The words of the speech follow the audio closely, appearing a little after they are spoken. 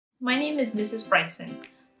My name is Mrs. Bryson.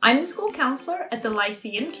 I'm the school counselor at the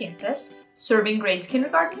Lyceum campus, serving grades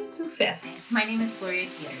kindergarten through 5th. My name is Gloria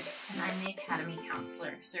Peters, and I'm the Academy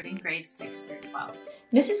Counselor, serving grades 6 through 12.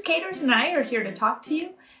 Mrs. Caters and I are here to talk to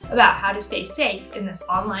you about how to stay safe in this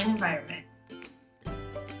online environment.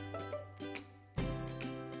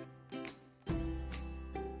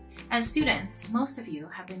 As students, most of you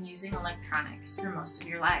have been using electronics for most of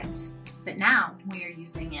your lives, but now we are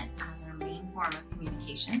using it as our main form of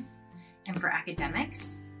communication and for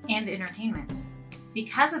academics and entertainment.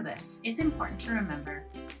 Because of this, it's important to remember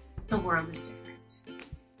the world is different.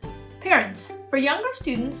 Parents, for younger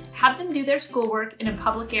students, have them do their schoolwork in a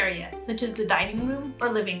public area, such as the dining room or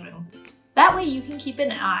living room. That way you can keep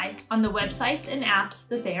an eye on the websites and apps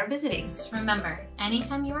that they are visiting. Remember,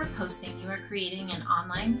 anytime you are posting, you are creating an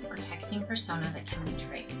online or texting persona that can be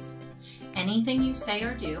traced. Anything you say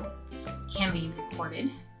or do can be recorded,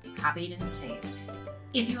 copied, and saved.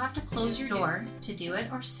 If you have to close your door to do it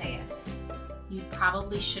or say it, you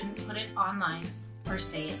probably shouldn't put it online or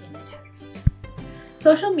say it in a text.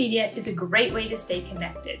 Social media is a great way to stay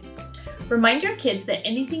connected. Remind your kids that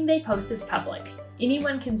anything they post is public.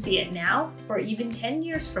 Anyone can see it now or even 10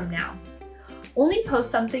 years from now. Only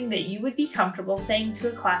post something that you would be comfortable saying to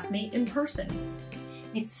a classmate in person.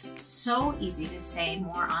 It's so easy to say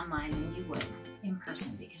more online than you would in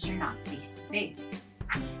person because you're not face to face.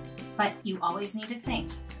 But you always need to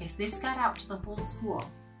think, if this got out to the whole school,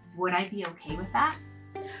 would I be okay with that?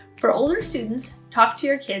 For older students, talk to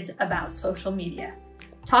your kids about social media.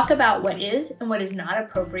 Talk about what is and what is not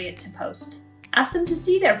appropriate to post. Ask them to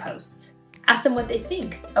see their posts. Ask them what they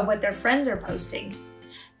think of what their friends are posting.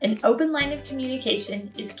 An open line of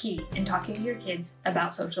communication is key in talking to your kids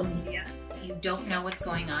about social media. You don't know what's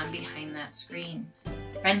going on behind that screen.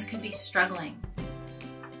 Friends could be struggling.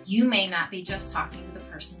 You may not be just talking to the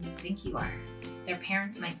person you think you are. Their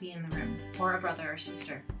parents might be in the room, or a brother or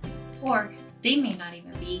sister. Or they may not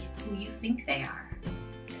even be who you think they are.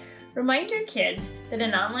 Remind your kids that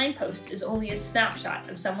an online post is only a snapshot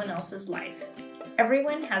of someone else's life.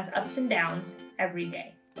 Everyone has ups and downs every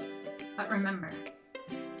day. But remember,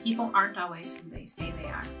 people aren't always who they say they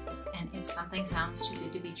are. And if something sounds too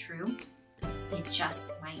good to be true, it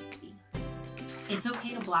just might be. It's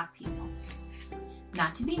okay to block people.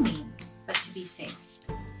 Not to be mean, but to be safe.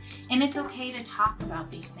 And it's okay to talk about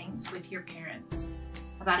these things with your parents,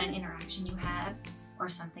 about an interaction you had or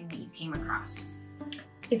something that you came across.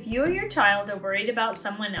 If you or your child are worried about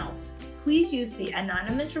someone else, please use the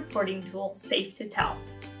anonymous reporting tool Safe to Tell.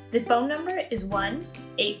 The phone number is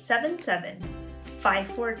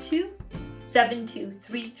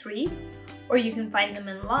 1-877-542-7233, or you can find them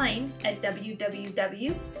online at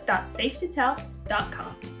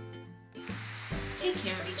www.safetotell.com. Take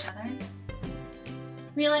care of each other.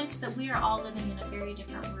 Realize that we are all living in a very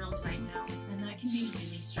different world right now, and that can be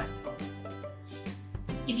really stressful.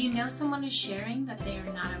 If you know someone is sharing that they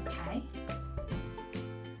are not okay,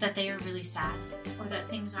 that they are really sad, or that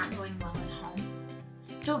things aren't going well at home,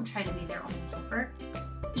 don't try to be their only helper.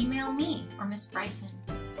 Email me or Miss Bryson.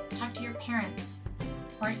 Talk to your parents,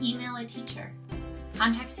 or email a teacher.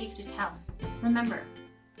 Contact Safe to Tell. Remember,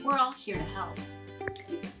 we're all here to help.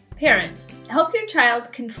 Parents, help your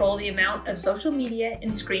child control the amount of social media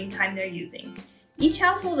and screen time they're using. Each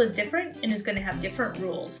household is different and is going to have different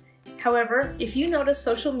rules. However, if you notice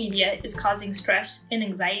social media is causing stress and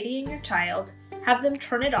anxiety in your child, have them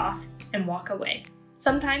turn it off and walk away.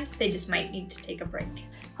 Sometimes they just might need to take a break.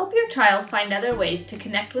 Help your child find other ways to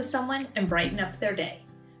connect with someone and brighten up their day.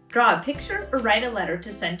 Draw a picture or write a letter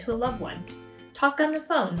to send to a loved one. Talk on the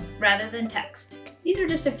phone rather than text. These are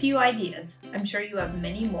just a few ideas. I'm sure you have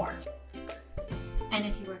many more. And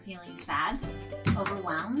if you are feeling sad,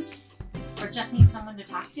 overwhelmed, or just need someone to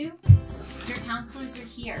talk to, your counselors are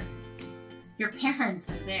here. Your parents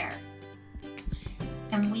are there.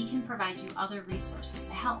 And we can provide you other resources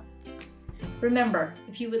to help. Remember,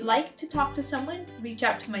 if you would like to talk to someone, reach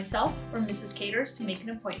out to myself or Mrs. Caters to make an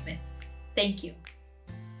appointment. Thank you.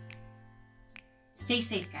 Stay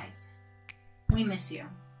safe, guys. We miss you.